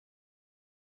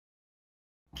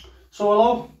So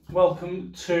hello,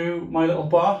 welcome to my little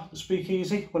bar, the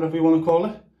speakeasy, whatever you want to call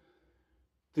it.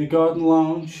 The garden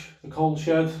lounge, the coal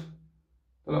shed,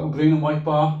 the little green and white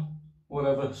bar,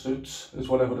 whatever suits, is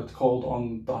whatever it's called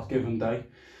on that given day.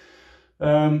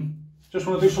 Just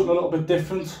want to do something a little bit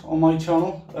different on my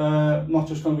channel. I'm not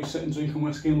just going to be sitting drinking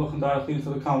whiskey and looking directly into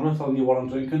the camera telling you what I'm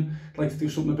drinking. I'd like to do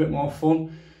something a bit more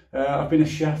fun. I've been a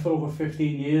chef for over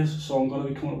 15 years, so I'm going to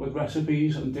be coming up with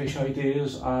recipes and dish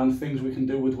ideas and things we can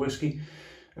do with whiskey.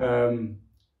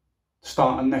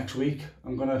 Starting next week,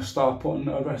 I'm going to start putting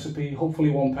a recipe, hopefully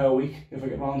one per week if I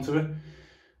get round to it,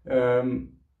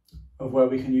 of where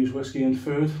we can use whiskey in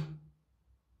food,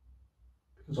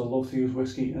 because I love to use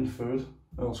whiskey in food.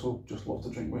 I also just love to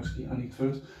drink whiskey and eat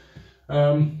food,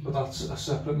 but that's a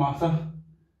separate matter.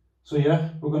 So yeah,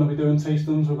 we're going to be doing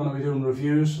tastings, we're going to be doing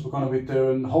reviews, we're going to be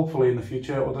doing, hopefully in the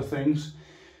future, other things.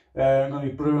 I'm going to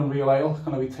be brewing real ale,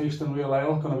 going to be tasting real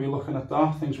ale, going to be looking at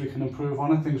that, things we can improve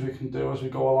on it, things we can do as we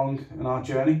go along in our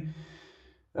journey.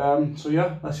 So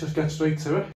yeah, let's just get straight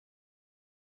to it.